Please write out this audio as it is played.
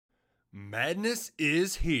Madness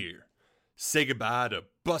is here. Say goodbye to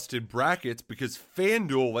busted brackets because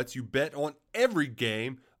FanDuel lets you bet on every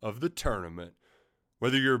game of the tournament.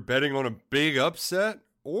 Whether you're betting on a big upset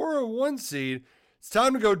or a one seed, it's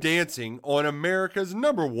time to go dancing on America's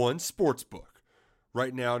 #1 sportsbook.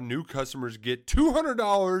 Right now, new customers get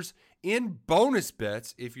 $200 in bonus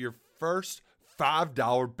bets if your first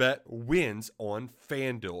 $5 bet wins on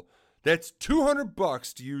FanDuel. That's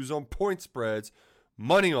 $200 to use on point spreads,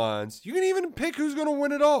 money lines. You can even pick who's going to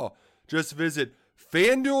win it all. Just visit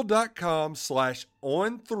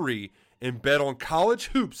FanDuel.com/on3 and bet on college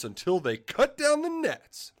hoops until they cut down the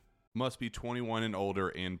nets. Must be 21 and older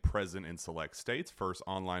and present in select states. First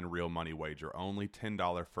online real money wager only.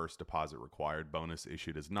 $10 first deposit required. Bonus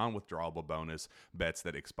issued as non-withdrawable bonus. Bets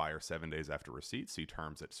that expire 7 days after receipt. See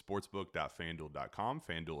terms at sportsbook.fanduel.com.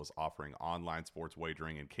 FanDuel is offering online sports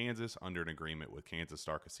wagering in Kansas under an agreement with Kansas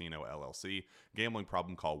Star Casino, LLC. Gambling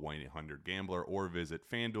problem? Call 1-800-GAMBLER or visit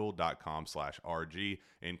fanduel.com/RG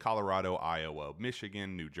in Colorado, Iowa,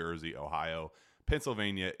 Michigan, New Jersey, Ohio,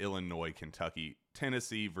 Pennsylvania, Illinois, Kentucky,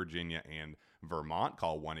 Tennessee, Virginia, and Vermont.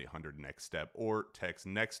 Call 1-800-NEXT-STEP or text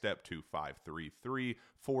NEXT-STEP to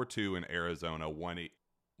 53342 in Arizona,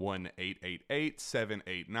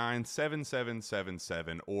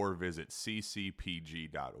 1-888-789-7777 or visit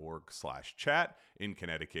ccpg.org/chat. In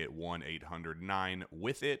Connecticut,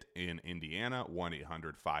 1-800-9-WITH-IT. In Indiana,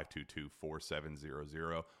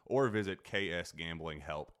 1-800-522-4700 or visit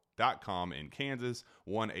ksgamblinghelp.com. In Kansas,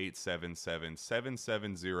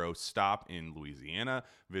 1-877-770-STOP in Louisiana.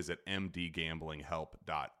 Visit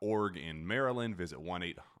mdgamblinghelp.org in Maryland. Visit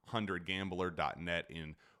 1-800-gambler.net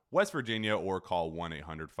in West Virginia or call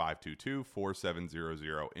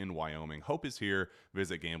 1-800-522-4700 in Wyoming. Hope is here.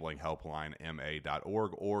 Visit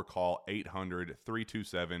gamblinghelplinema.org or call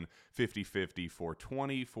 800-327-5050 for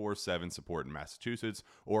 24/7 support in Massachusetts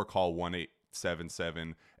or call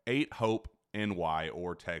 1-877-8-HOPE NY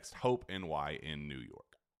or text Hope NY in New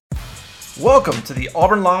York. Welcome to the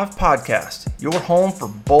Auburn Live Podcast, your home for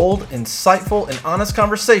bold, insightful, and honest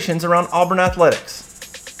conversations around Auburn athletics.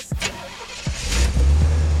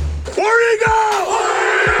 Where'd he go?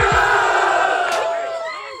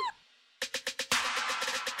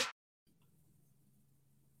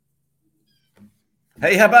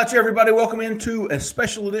 Hey, how about you, everybody? Welcome into a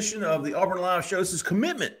special edition of the Auburn Live Show. This is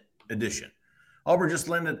Commitment Edition. Auburn just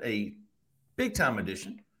landed a big-time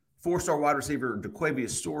edition. 4-star wide receiver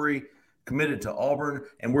Daquayvious Sorey committed to Auburn,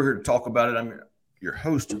 and we're here to talk about it. I'm your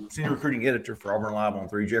host, senior recruiting editor for Auburn Live on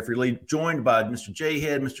 3, Jeffrey Lee, joined by Mr. J.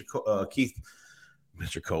 Head, Mr. Keith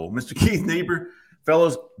Niebuhr.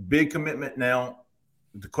 Fellows, big commitment now.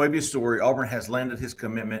 Daquayvious Sorey, Auburn has landed his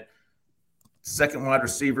commitment. Second wide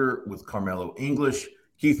receiver with Carmelo English.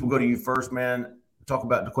 Keith, we'll go to you first, man. Talk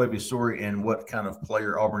about Daquayvious Sorey and what kind of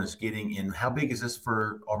player Auburn is getting, and how big is this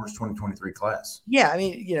for Auburn's 2023 class? Yeah, I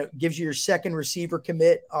mean, gives you your second receiver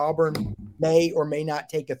commit. Auburn may or may not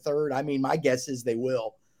take a third. I mean, my guess is they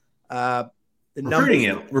will.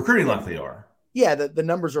 Recruiting like they are. Yeah, the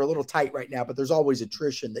numbers are a little tight right now, but there's always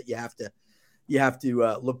attrition that you have to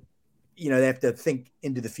look. They have to think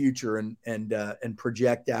into the future and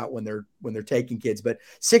project out when they're taking kids. But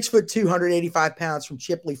 6 foot 285 pounds from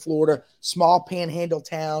Chipley, Florida, small panhandle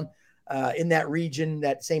town in that region,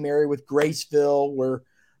 that same area with Graceville, where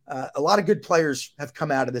a lot of good players have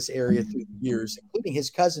come out of this area through the years, including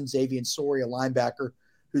his cousin Xavier Sorey, a linebacker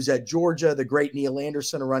who's at Georgia, the great Neil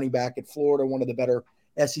Anderson, a running back at Florida, one of the better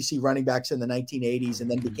SEC running backs in the 1980s,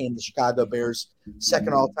 and then became the Chicago Bears'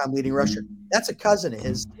 second all-time leading rusher. That's a cousin of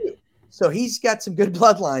his too. So he's got some good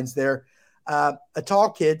bloodlines there. A tall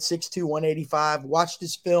kid, 6'2", 185. Watched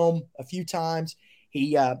his film a few times.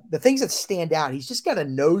 The things that stand out, he's just got a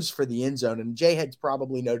nose for the end zone, and Jay had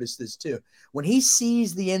probably noticed this too. When he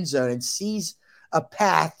sees the end zone and sees a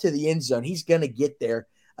path to the end zone, he's going to get there.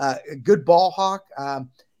 A good ball hawk.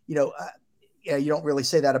 You don't really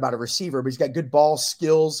say that about a receiver, but he's got good ball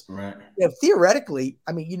skills. Right. Theoretically,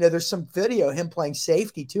 I mean, there's some video of him playing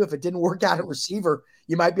safety too. If it didn't work out at receiver,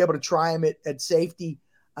 you might be able to try him at safety.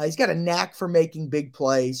 He's got a knack for making big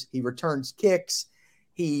plays. He returns kicks.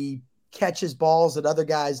 He catches balls that other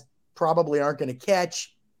guys probably aren't going to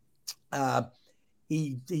catch.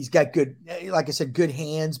 He's got good, like I said, good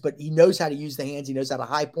hands, but he knows how to use the hands. He knows how to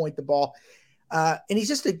high point the ball. And he's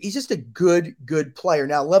just a good player.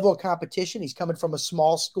 Now, level of competition, he's coming from a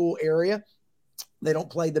small school area. They don't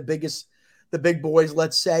play the big boys,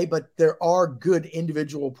 let's say, but there are good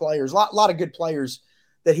individual players, a lot of good players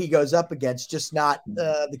that he goes up against, just not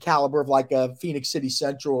the caliber of like a Phoenix City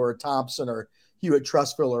Central or a Thompson or Hewitt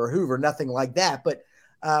Trustville or a Hoover, nothing like that. But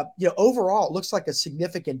Overall, it looks like a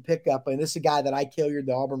significant pickup. And this is a guy that Ike Hilliard,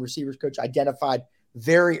 the Auburn receivers coach, identified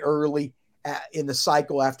very early in the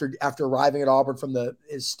cycle after arriving at Auburn from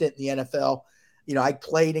his stint in the NFL. I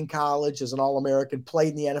played in college as an All-American, played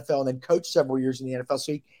in the NFL, and then coached several years in the NFL.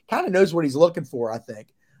 So he kind of knows what he's looking for, I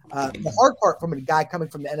think. The hard part from a guy coming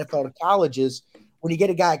from the NFL to college is when you get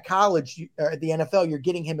a guy at college or at the NFL, you're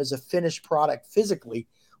getting him as a finished product physically.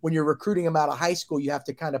 When you're recruiting him out of high school, you have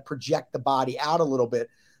to kind of project the body out a little bit.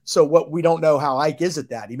 So we don't know how Ike is at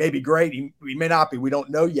that. He may be great. He may not be. We don't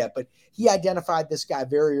know yet. But he identified this guy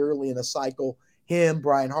very early in the cycle. Him,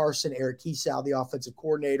 Brian Harsin, Eric Kiesau, the offensive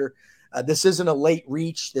coordinator. This isn't a late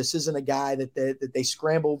reach. This isn't a guy that they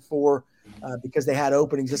scrambled for because they had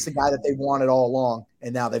openings. This is a guy that they wanted all along,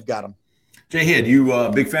 and now they've got him. Jay Head, you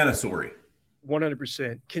a big fan of Sorey?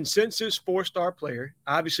 100%. Consensus 4-star player.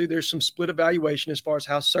 Obviously, there's some split evaluation as far as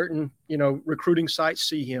how certain, recruiting sites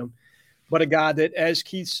see him. But a guy that, as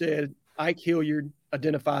Keith said, Ike Hilliard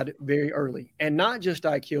identified very early. And not just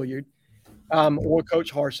Ike Hilliard or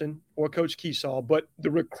Coach Harsin or Coach Kiesau, but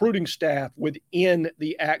the recruiting staff within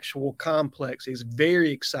the actual complex is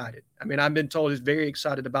very excited. I mean, I've been told is very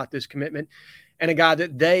excited about this commitment. And a guy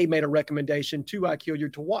that they made a recommendation to Ike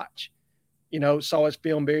Hilliard to watch. Saw his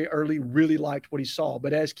film very early, really liked what he saw.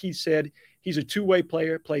 But as Keith said, he's a two-way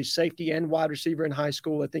player, plays safety and wide receiver in high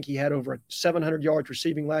school. I think he had over 700 yards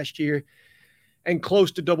receiving last year and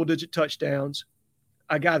close to double-digit touchdowns.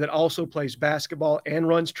 A guy that also plays basketball and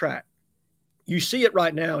runs track. You see it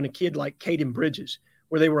right now in a kid like Caden Bridges,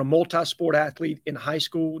 where they were a multi-sport athlete in high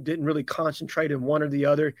school, didn't really concentrate in one or the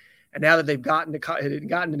other. And now that they've gotten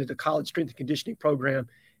into the college strength and conditioning program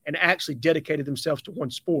and actually dedicated themselves to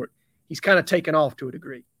one sport, he's kind of taken off to a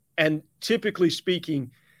degree. And typically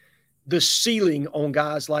speaking, the ceiling on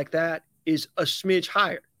guys like that is a smidge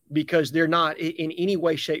higher because they're not in any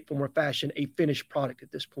way, shape, form, or fashion a finished product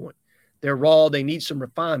at this point. They're raw. They need some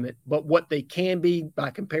refinement. But what they can be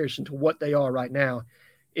by comparison to what they are right now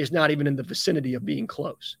is not even in the vicinity of being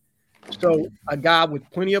close. So a guy with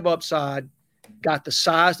plenty of upside, got the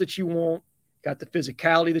size that you want, got the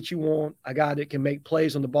physicality that you want, a guy that can make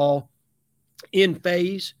plays on the ball in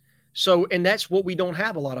phase. So, and that's what we don't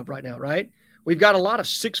have a lot of right now, right? We've got a lot of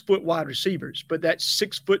 6-foot wide receivers, but that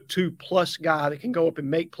 6'2" guy that can go up and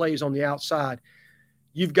make plays on the outside.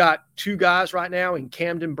 You've got two guys right now in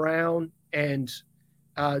Camden Brown and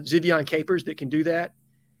Zivion Capers that can do that.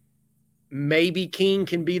 Maybe King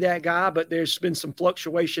can be that guy, but there's been some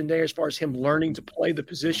fluctuation there as far as him learning to play the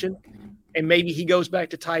position. And maybe he goes back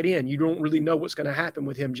to tight end. You don't really know what's going to happen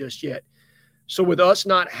with him just yet. So with us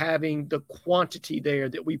not having the quantity there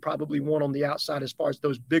that we probably want on the outside as far as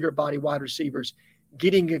those bigger body wide receivers,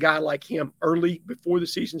 getting a guy like him early before the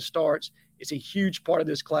season starts is a huge part of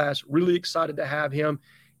this class. Really excited to have him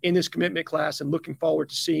in this commitment class and looking forward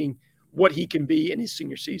to seeing what he can be in his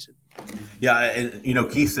senior season. Yeah, and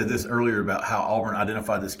Keith said this earlier about how Auburn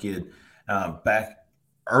identified this kid back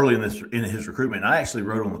early in his recruitment. And I actually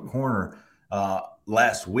wrote on the corner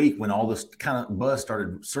last week when all this kind of buzz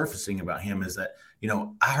started surfacing about him is that,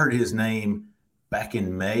 I heard his name back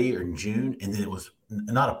in May or June, and then it was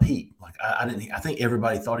not a peep. Like I think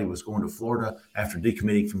everybody thought he was going to Florida after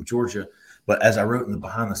decommitting from Georgia. But as I wrote in the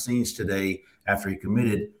behind the scenes today, after he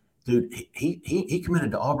committed, dude, he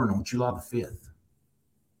committed to Auburn on July the 5th.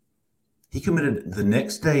 He committed the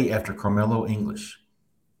next day after Carmelo English.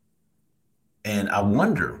 And I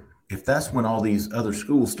wonder if that's when all these other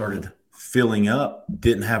schools started filling up,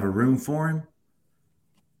 didn't have a room for him,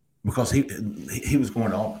 because he was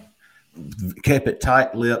going to Auburn. Kept it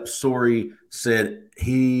tight-lipped. Sorey said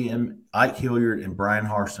he and Ike Hilliard and Brian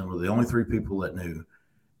Harsin were the only three people that knew,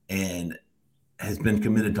 and has been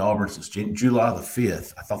committed to Auburn since July the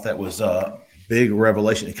 5th. I thought that was a big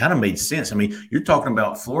revelation. It kind of made sense. I mean, you're talking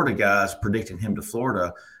about Florida guys predicting him to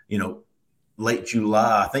Florida, late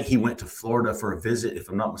July. I think he went to Florida for a visit. If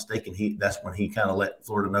I'm not mistaken, that's when he kind of let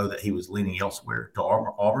Florida know that he was leaning elsewhere to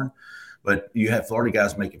Auburn. But you have Florida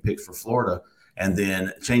guys making picks for Florida and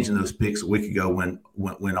then changing those picks a week ago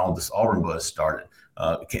when all this Auburn buzz started.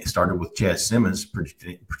 Started with Chad Simmons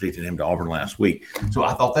predicting him to Auburn last week. So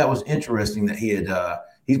I thought that was interesting that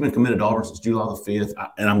he's been committed to Auburn since July the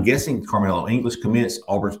 5th. And I'm guessing Carmelo English commits.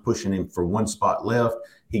 Auburn's pushing him for one spot left.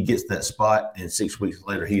 He gets that spot, and 6 weeks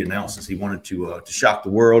later he announces he wanted to shock the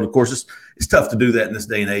world. Of course, it's tough to do that in this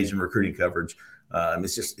day and age in recruiting coverage.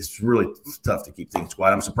 It's really tough to keep things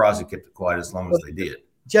quiet. I'm surprised he kept it quiet as long as they did.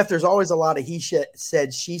 Jeff, there's always a lot of he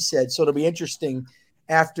said, she said. So it'll be interesting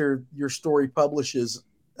after your story publishes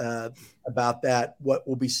about that, what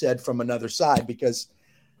will be said from another side, because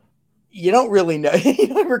you don't really know.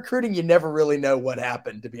 Recruiting, you never really know what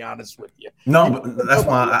happened, to be honest with you. No, but that's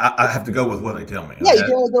why I have to go with what they tell me. Yeah, you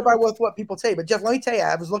can only go by with what people tell you. But Jeff, let me tell you,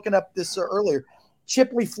 I was looking up this earlier.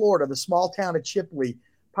 Chipley, Florida, the small town of Chipley,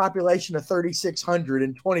 population of 3,600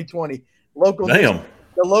 in 2020.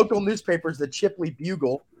 The local newspaper is the Chipley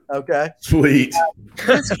Bugle. Okay, sweet.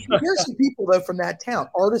 Here's some people though from that town.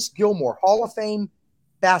 Artis Gilmore, Hall of Fame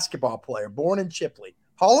basketball player, born in Chipley.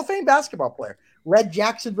 Hall of Fame basketball player. Led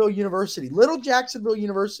Jacksonville University. Little Jacksonville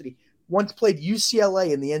University once played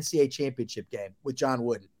UCLA in the NCAA championship game with John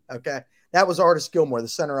Wooden. Okay. That was Artis Gilmore, the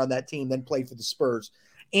center on that team, then played for the Spurs.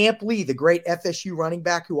 Amp Lee, the great FSU running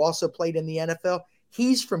back who also played in the NFL,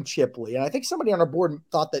 he's from Chipley. And I think somebody on our board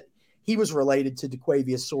thought that he was related to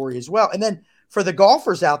Daquayvious Sorey as well. And then for the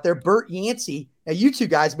golfers out there, Bert Yancey. Now, you two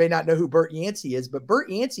guys may not know who Bert Yancey is, but Bert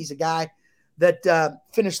Yancey's a guy that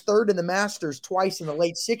finished third in the Masters twice in the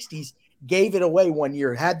late 60s. Gave it away one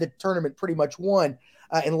year, had the tournament pretty much won,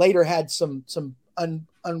 and later had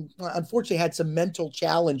unfortunately had some mental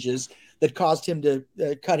challenges that caused him to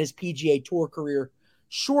cut his PGA Tour career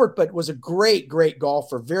short, but was a great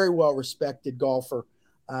golfer, very well-respected golfer,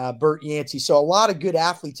 Bert Yancey. So a lot of good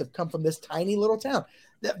athletes have come from this tiny little town.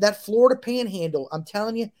 That Florida Panhandle, I'm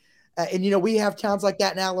telling you, and, we have towns like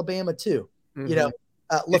that in Alabama too. Mm-hmm.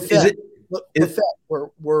 Lafayette.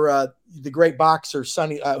 Where the great boxer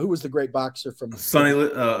Sonny, who was the great boxer from Sonny?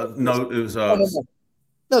 No, it was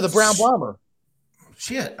the Brown Bomber.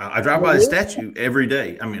 Shit, I drive by his statue every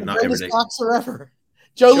day. I mean, not every day. Boxer ever,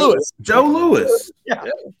 Joe Louis. Joe Louis. Yeah.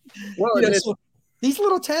 Well, so these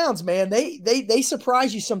little towns, man, they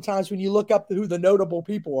surprise you sometimes when you look up who the notable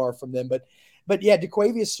people are from them. But yeah,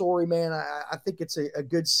 Daquayvious Sorey, man, I think it's a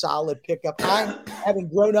good solid pickup. Having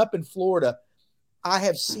grown up in Florida, I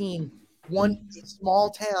have seen small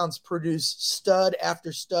towns produce stud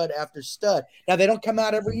after stud after stud. Now, they don't come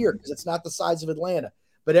out every year because it's not the size of Atlanta,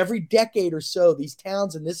 but every decade or so, these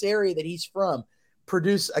towns in this area that he's from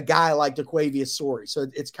produce a guy like Daquayvious Sorey. So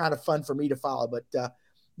it's kind of fun for me to follow. But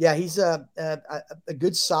yeah, he's a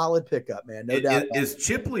good solid pickup, man. No doubt. Is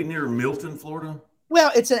Chipley near Milton, Florida?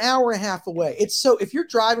 Well, it's an hour and a half away. If you're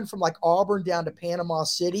driving from like Auburn down to Panama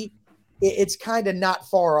City, it's kind of not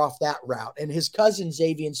far off that route. And his cousin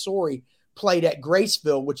Xavier Sorey played at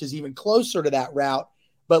Graceville, which is even closer to that route,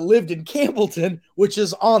 but lived in Campbellton, which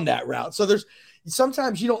is on that route. So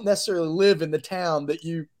sometimes you don't necessarily live in the town that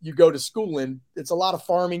you go to school in. It's a lot of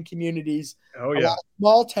farming communities, a lot of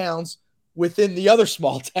small towns within the other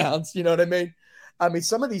small towns. You know what I mean? I mean,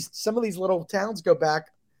 some of these little towns go back.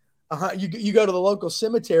 You go to the local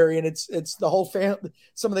cemetery and it's the whole family.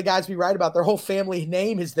 Some of the guys we write about, their whole family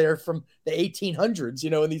name is there from the 1800s,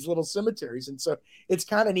 in these little cemeteries. And so it's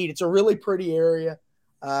kind of neat. It's a really pretty area.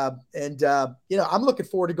 I'm looking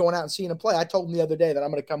forward to going out and seeing him play. I told him the other day that I'm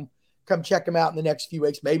going to come check him out in the next few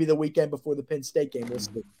weeks, maybe the weekend before the Penn State game. We'll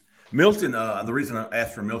see. Milton, the reason I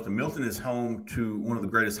asked for Milton is home to one of the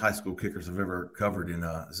greatest high school kickers I've ever covered in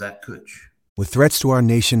Zach Kutch. With threats to our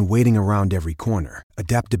nation waiting around every corner,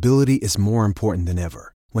 adaptability is more important than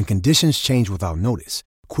ever. When conditions change without notice,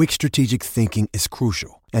 quick strategic thinking is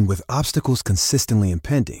crucial. And with obstacles consistently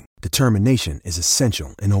impending, determination is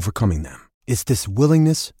essential in overcoming them. It's this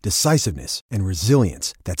willingness, decisiveness, and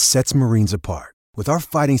resilience that sets Marines apart. With our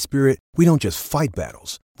fighting spirit, we don't just fight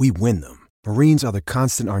battles, we win them. Marines are the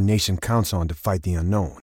constant our nation counts on to fight the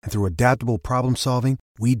unknown. And through adaptable problem solving,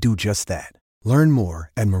 we do just that. Learn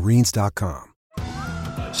more at marines.com.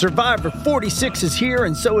 Survivor 46 is here,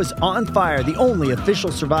 and so is On Fire, the only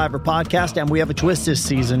official Survivor podcast, and we have a twist this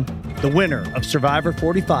season. The winner of Survivor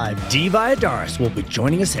 45, Dee Valladares, will be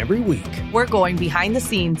joining us every week. We're going behind the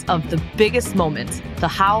scenes of the biggest moments, the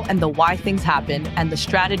how and the why things happen, and the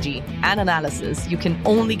strategy and analysis you can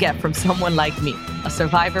only get from someone like me, a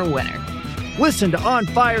Survivor winner. Listen to On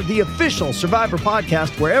Fire, the official Survivor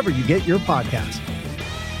podcast, wherever you get your podcasts.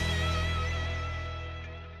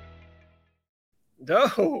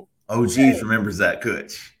 No. OGs remember Zach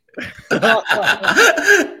Kutch.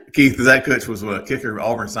 Keith, Zach Kutch was a kicker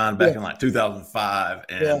Auburn signed back in like 2005.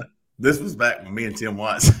 And this was back when me and Tim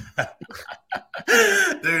was.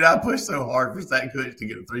 Dude, I pushed so hard for Zach Kutch to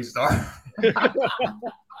get a 3-star.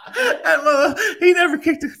 He never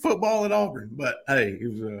kicked a football at Auburn. But, hey, he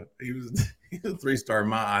was a 3-star in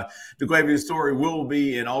my eye. Daquayvious Sorey will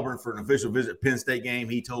be in Auburn for an official visit Penn State game.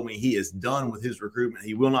 He told me he is done with his recruitment.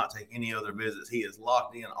 He will not take any other visits. He is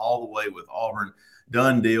locked in all the way with Auburn.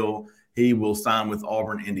 Done deal. He will sign with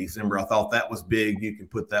Auburn in December. I thought that was big. You can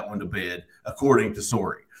put that one to bed, according to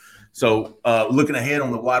Sorey. So looking ahead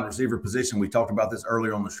on the wide receiver position, we talked about this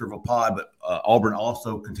earlier on the Shrivel Pod, but Auburn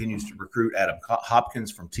also continues to recruit Adam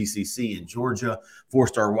Hopkins from TCC in Georgia,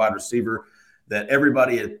 4-star wide receiver that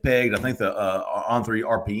everybody had pegged. I think the On3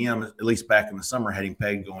 RPM, at least back in the summer, had him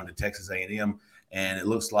pegged going to Texas A&M, and it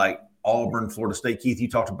looks like Auburn, Florida State. Keith, you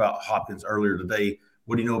talked about Hopkins earlier today.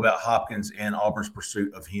 What do you know about Hopkins and Auburn's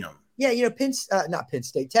pursuit of him? Yeah, not Penn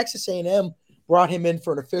State. Texas A&M brought him in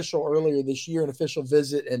for an official earlier this year, an official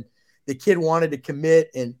visit, and the kid wanted to commit.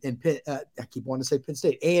 And I keep wanting to say Penn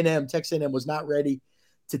State. Texas A&M was not ready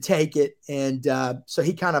to take it, and so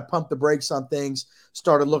he kind of pumped the brakes on things,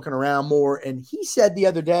 started looking around more, and he said the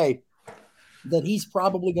other day that he's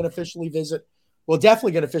probably going to officially visit. Well,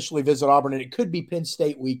 definitely going to officially visit Auburn, and it could be Penn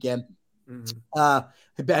State weekend. Had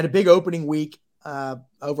a big opening week. Over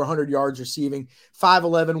 100 yards receiving,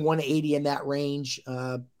 5'11", 180 in that range,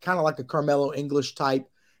 kind of like a Carmelo English type,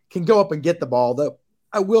 can go up and get the ball. Though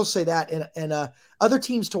I will say that, and other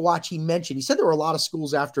teams to watch, he said there were a lot of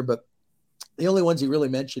schools after, but the only ones he really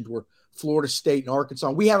mentioned were Florida State and Arkansas.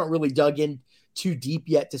 We haven't really dug in too deep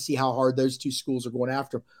yet to see how hard those two schools are going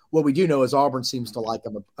after him. What we do know is Auburn seems to like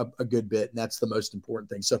him a good bit, and that's the most important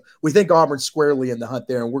thing. So we think Auburn's squarely in the hunt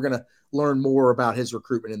there, and we're going to learn more about his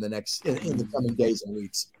recruitment in the coming days and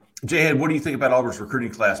weeks. Jay, what do you think about Auburn's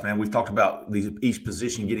recruiting class, man? We've talked about each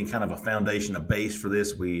position getting kind of a foundation, a base for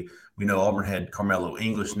this. We know Auburn had Carmelo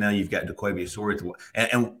English. Now you've got Daquayvious Sorey.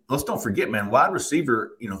 And let's don't forget, man, wide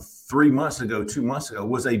receiver, 2 months ago,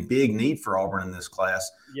 was a big need for Auburn in this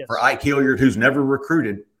class. Yes. For Ike Hilliard, who's never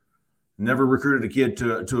recruited a kid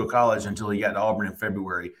to a college until he got to Auburn in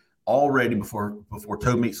February. Already before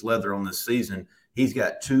toe meets leather on this season, he's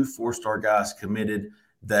got 2 4-star guys committed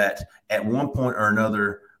that at one point or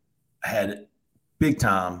another had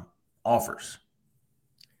big-time offers.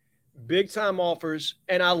 Big-time offers,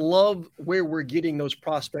 and I love where we're getting those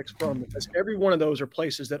prospects from, because every one of those are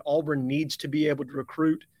places that Auburn needs to be able to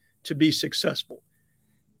recruit to be successful.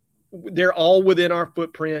 They're all within our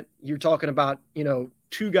footprint. You're talking about,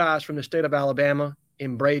 2 guys from the state of Alabama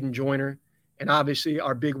in Braden Joyner, and obviously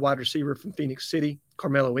our big wide receiver from Phoenix City,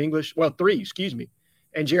 Carmelo English. Well, 3,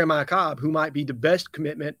 and Jeremiah Cobb, who might be the best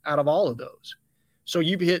commitment out of all of those. So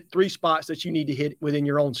you've hit 3 spots that you need to hit within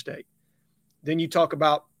your own state. Then you talk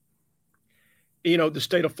about, the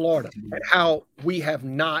state of Florida and how we have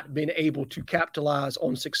not been able to capitalize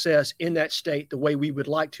on success in that state the way we would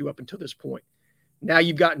like to up until this point. Now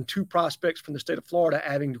you've gotten 2 prospects from the state of Florida,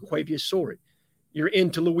 adding Daquayvious Sorey. You're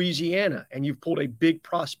into Louisiana, and you've pulled a big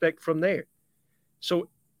prospect from there. So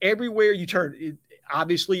everywhere you turn,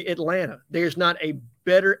 obviously Atlanta, there's not a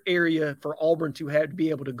better area for Auburn to be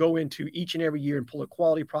able to go into each and every year and pull a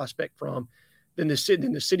quality prospect from than the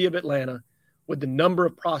city of Atlanta, with the number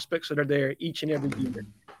of prospects that are there each and every year.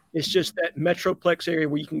 It's just that metroplex area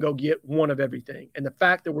where you can go get one of everything. And the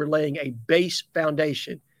fact that we're laying a base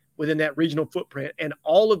foundation within that regional footprint, and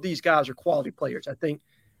all of these guys are quality players. I think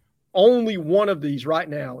only one of these right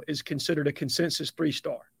now is considered a consensus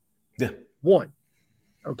 3-star. Yeah. 1.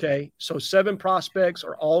 Okay. So 7 prospects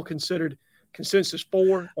are all considered consensus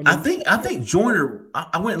 4. I think Joyner,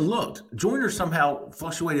 I went and looked. Joyner somehow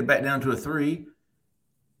fluctuated back down to a 3.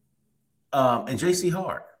 And J.C.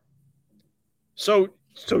 Hart. So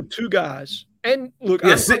 2 guys. And look,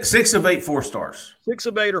 yeah, 6 of 8 4-stars. 6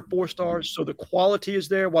 of 8 are 4-stars. So the quality is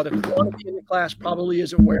there. While the quality in the class probably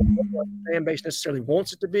isn't where the fan base necessarily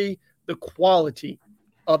wants it to be, the quality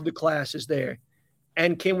of the class is there.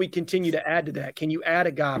 And can we continue to add to that? Can you add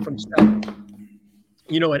a guy from South,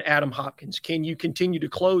 an Adam Hopkins? Can you continue to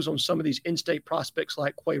close on some of these in-state prospects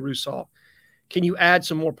like Quay Russaw? Can you add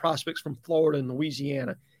some more prospects from Florida and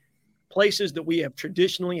Louisiana? Places that we have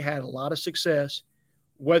traditionally had a lot of success,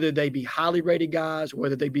 whether they be highly rated guys,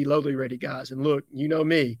 whether they be lowly rated guys. And look, you know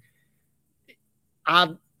me, I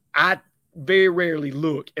very rarely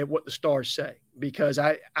look at what the stars say, because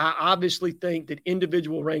I obviously think that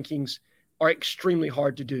individual rankings are extremely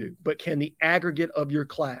hard to do. But can the aggregate of your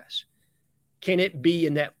class, can it be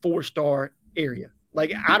in that 4-star area?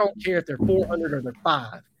 Like, I don't care if they're 400 or they're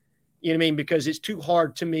 5. You know what I mean? Because it's too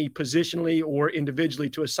hard to me positionally or individually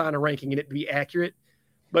to assign a ranking and it be accurate.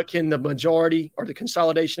 But can the majority or the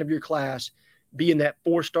consolidation of your class be in that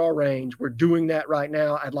 4-star range? We're doing that right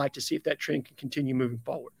now. I'd like to see if that trend can continue moving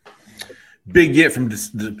forward. Big get from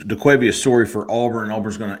Daquayvious Sorey for Auburn.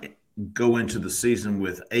 Auburn's going to go into the season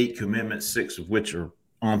with 8 commitments, 6 of which are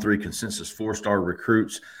On3 consensus 4-star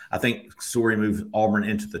recruits. I think Sorey moved Auburn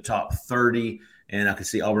into the top 30 And I can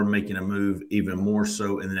see Auburn making a move even more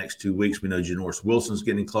so in the next 2 weeks. We know Janoris Wilson's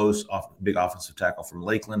getting close, big offensive tackle from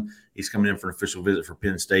Lakeland. He's coming in for an official visit for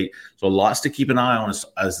Penn State. So lots to keep an eye on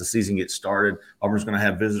as the season gets started. Auburn's going to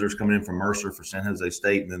have visitors coming in from Mercer for San Jose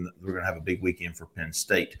State, and then we're going to have a big weekend for Penn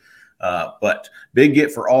State. But big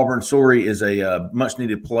get for Auburn. Sorey is a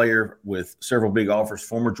much-needed player with several big offers,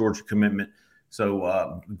 former Georgia commitment.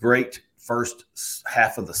 So great first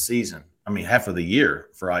half of the season. Half of the year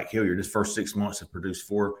for Ike Hilliard. His first 6 months have produced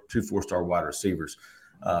two four-star wide receivers.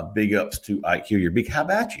 Big ups to Ike Hilliard. Big how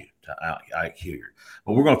about you to Ike Hilliard.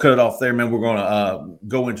 But we're going to cut it off there, man. We're going to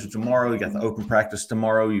go into tomorrow. You got the open practice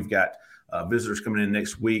tomorrow. You've got visitors coming in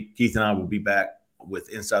next week. Keith and I will be back with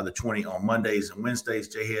Inside the 20 on Mondays and Wednesdays.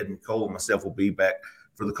 Jay-Head and Cole and myself will be back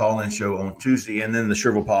for the call-in show on Tuesday, and then the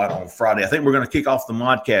Sherville Pod on Friday. I think we're going to kick off the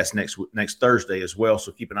modcast next Thursday as well,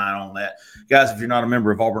 so keep an eye on that. Guys, if you're not a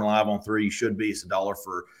member of Auburn Live on 3, you should be. It's $1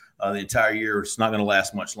 for the entire year. It's not going to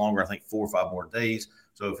last much longer. I think 4 or 5 more days.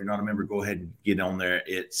 So if you're not a member, go ahead and get on there.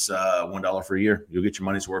 It's $1 for a year. You'll get your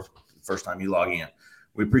money's worth the first time you log in.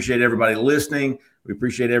 We appreciate everybody listening. We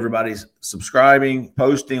appreciate everybody's subscribing,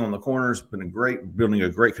 posting on the corners. Been building a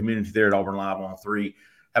great community there at Auburn Live on 3.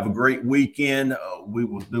 Have a great weekend. We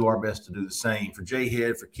will do our best to do the same. For Jay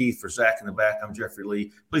Head, for Keith, for Zach in the back, I'm Jeffrey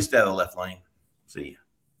Lee. Please stay out of the left lane. See you.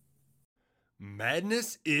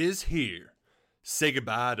 Madness is here. Say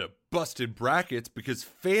goodbye to busted brackets because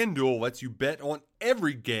FanDuel lets you bet on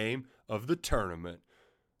every game of the tournament.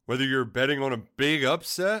 Whether you're betting on a big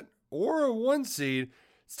upset or a 1 seed,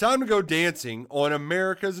 it's time to go dancing on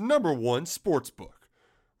America's #1 sportsbook.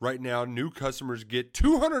 Right now, new customers get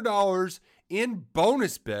 $200 in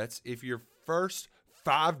bonus bets if your first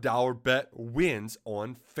 $5 bet wins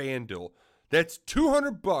on FanDuel. That's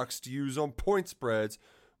 $200 to use on point spreads,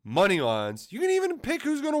 money lines. You can even pick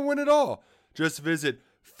who's going to win it all. Just visit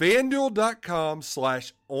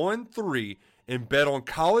FanDuel.com/on3 and bet on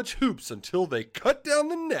college hoops until they cut down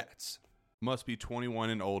the nets. Must be 21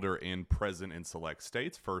 and older and present in select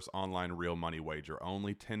states. First online real money wager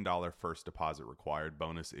only. $10 first deposit required.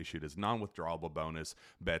 Bonus issued as non-withdrawable bonus.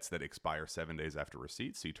 Bets that expire 7 days after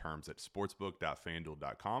receipt. See terms at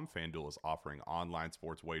sportsbook.fanduel.com. FanDuel is offering online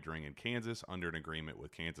sports wagering in Kansas under an agreement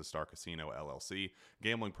with Kansas Star Casino LLC.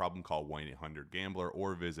 Gambling problem? Call 1-800-GAMBLER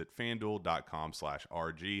or visit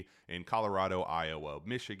fanduel.com/RG in Colorado, Iowa,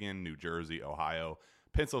 Michigan, New Jersey, Ohio,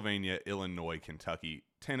 Pennsylvania, Illinois, Kentucky,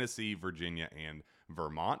 Tennessee, Virginia, and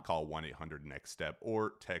Vermont. Call 1-800-NEXT-STEP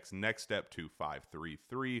or text NEXT-STEP to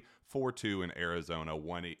 53342. In Arizona,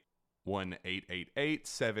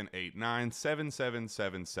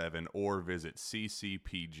 1-888-789-7777 or visit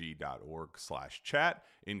ccpg.org/chat.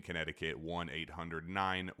 In Connecticut,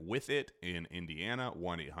 1-800-9-WITH-IT. In Indiana,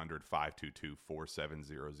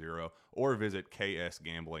 1-800-522-4700 or visit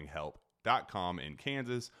ksgamblinghelp.com. In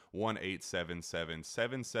Kansas,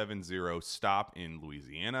 1-877-770-STOP. In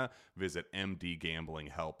Louisiana, visit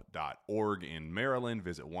mdgamblinghelp.org. In Maryland,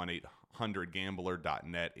 visit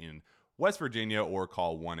 1-800-gambler.net. In West Virginia, or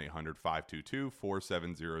call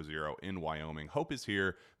 1-800-522-4700. In Wyoming, hope is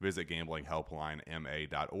here. Visit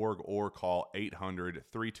gamblinghelplinema.org or call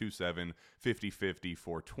 800-327-5050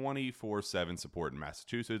 for 24/7 support in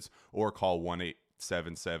Massachusetts, or call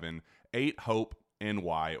 1-877-8-HOPE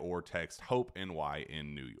NY or text HOPE NY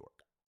in New York.